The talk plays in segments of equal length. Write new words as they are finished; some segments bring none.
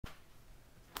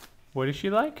What does she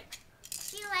like?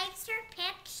 She likes her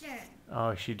picture.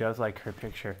 Oh, she does like her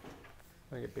picture.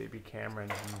 Look at baby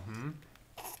Cameron.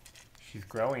 She's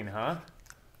growing, huh?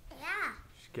 Yeah.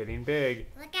 She's getting big.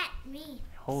 Look at me.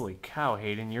 Holy cow,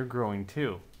 Hayden, you're growing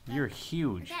too. You're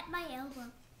huge. Look at my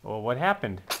elbow. Well, what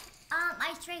happened?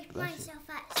 I scraped myself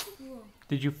at school.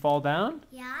 Did you fall down?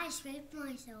 Yeah, I scraped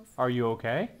myself. Are you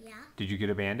okay? Yeah. Did you get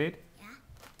a Band-Aid? Yeah.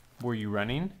 Were you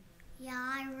running? Yeah,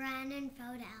 I ran and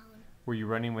fell down. Were you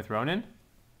running with Ronan?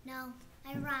 No,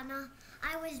 I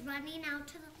was running out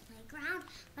to the playground,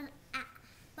 but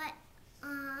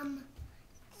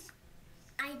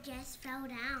I just fell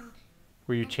down.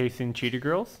 Were you chasing cheetah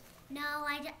girls? No,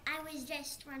 I was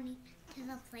just running to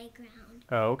the playground.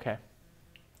 Oh, okay.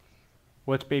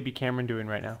 What's baby Cameron doing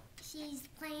right now? She's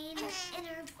playing in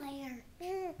her player.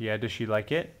 Yeah, does she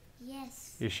like it?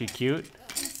 Yes. Is she cute?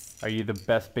 Yes. Are you the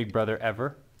best big brother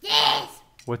ever? Yes!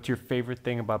 What's your favorite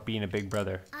thing about being a big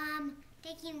brother?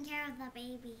 Taking care of the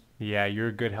baby. Yeah, you're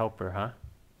a good helper, huh?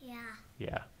 Yeah.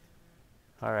 Yeah.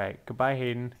 All right. Goodbye,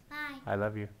 Hayden. Bye. I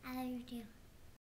love you.